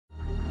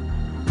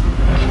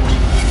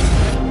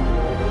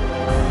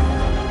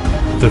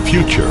The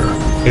future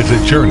is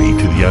a journey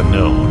to the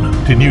unknown,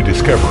 to new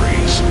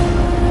discoveries,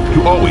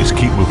 to always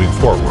keep moving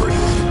forward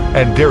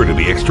and dare to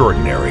be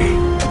extraordinary.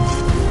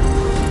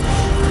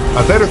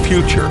 A better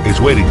future is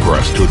waiting for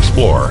us to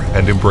explore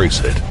and embrace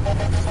it.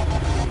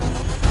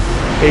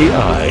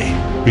 AI,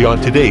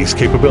 beyond today's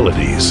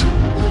capabilities,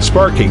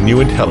 sparking new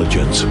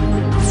intelligence.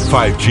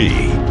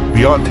 5G,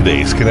 beyond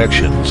today's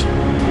connections,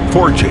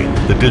 forging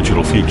the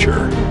digital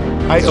future.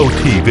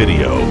 IoT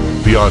video,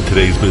 beyond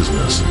today's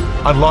business,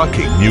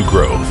 unlocking new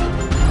growth.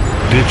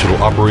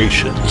 Digital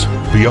operations,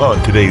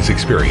 beyond today's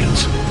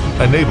experience,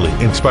 enabling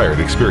inspired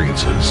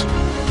experiences.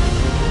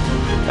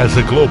 As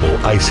a global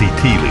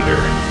ICT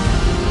leader,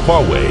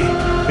 Huawei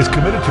is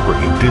committed to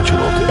bringing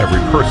digital to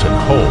every person,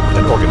 home,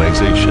 and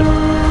organization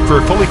for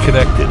a fully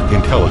connected,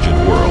 intelligent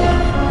world.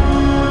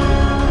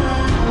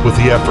 With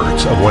the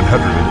efforts of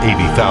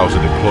 180,000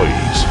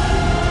 employees,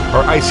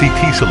 our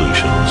ICT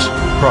solutions,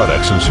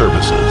 products, and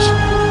services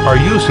are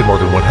used in more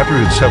than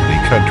 170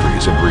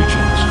 countries and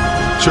regions,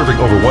 serving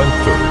over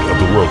 1/3 of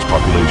the world's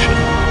population.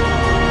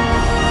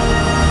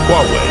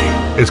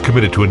 Huawei is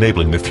committed to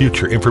enabling the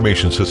future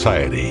information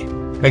society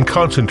and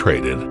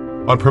concentrated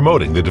on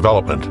promoting the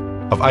development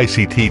of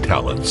ICT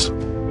talents.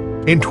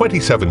 In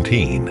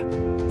 2017,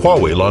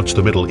 Huawei launched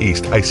the Middle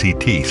East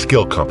ICT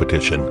Skill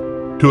Competition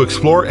to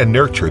explore and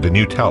nurture the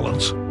new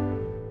talents.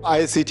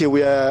 ICT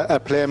will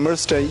play a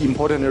most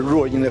important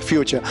role in the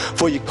future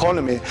for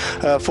economy.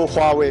 For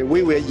Huawei,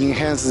 we will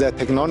enhance the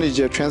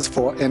technology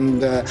transfer and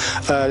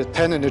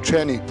talent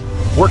training.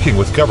 Working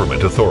with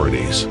government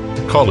authorities,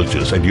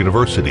 colleges and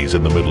universities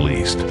in the Middle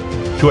East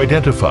to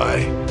identify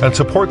and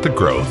support the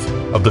growth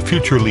of the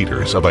future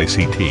leaders of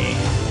ICT.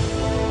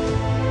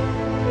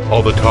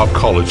 All the top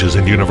colleges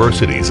and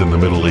universities in the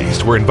Middle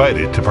East were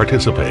invited to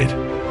participate.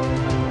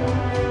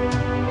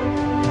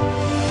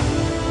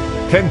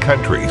 10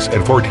 countries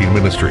and 14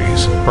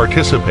 ministries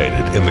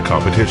participated in the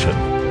competition.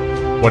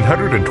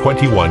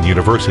 121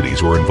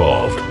 universities were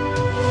involved,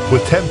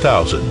 with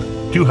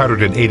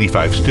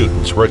 10,285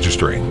 students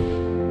registering.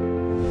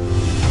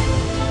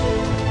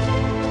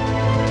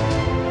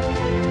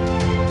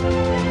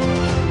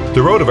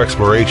 The road of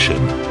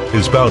exploration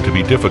is bound to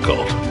be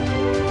difficult.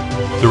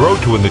 The road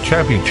to win the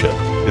championship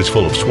is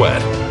full of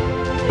sweat,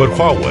 but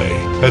Huawei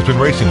has been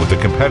racing with the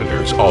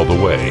competitors all the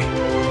way.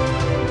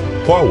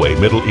 Huawei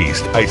Middle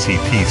East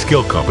ICT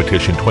Skill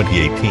Competition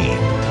 2018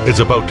 is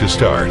about to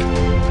start.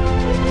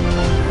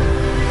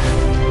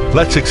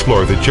 Let's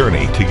explore the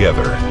journey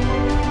together.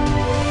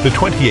 The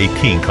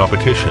 2018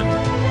 competition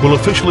will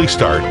officially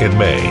start in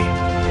May,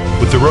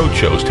 with the road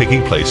shows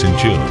taking place in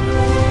June,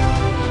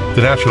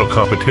 the national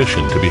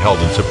competition to be held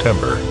in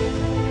September,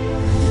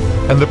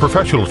 and the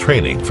professional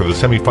training for the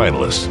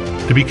semi-finalists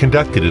to be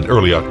conducted in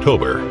early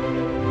October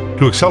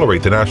to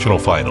accelerate the national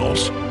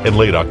finals in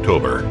late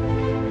October.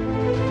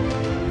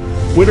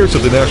 Winners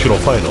of the national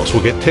finals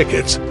will get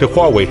tickets to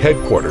Huawei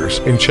headquarters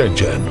in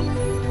Shenzhen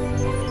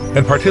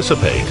and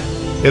participate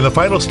in the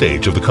final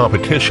stage of the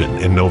competition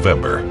in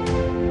November.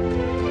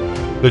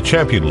 The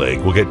champion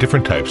leg will get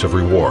different types of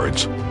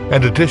rewards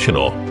and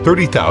additional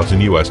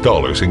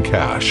 $30,000 in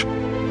cash.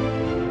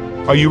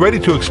 Are you ready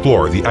to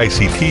explore the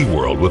ICT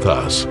world with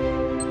us?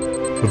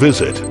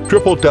 Visit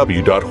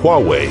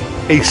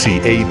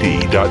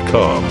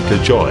www.huaweiacad.com to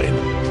join.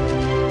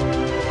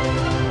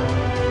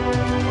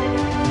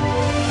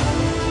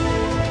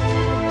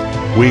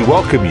 We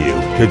welcome you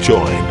to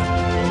join.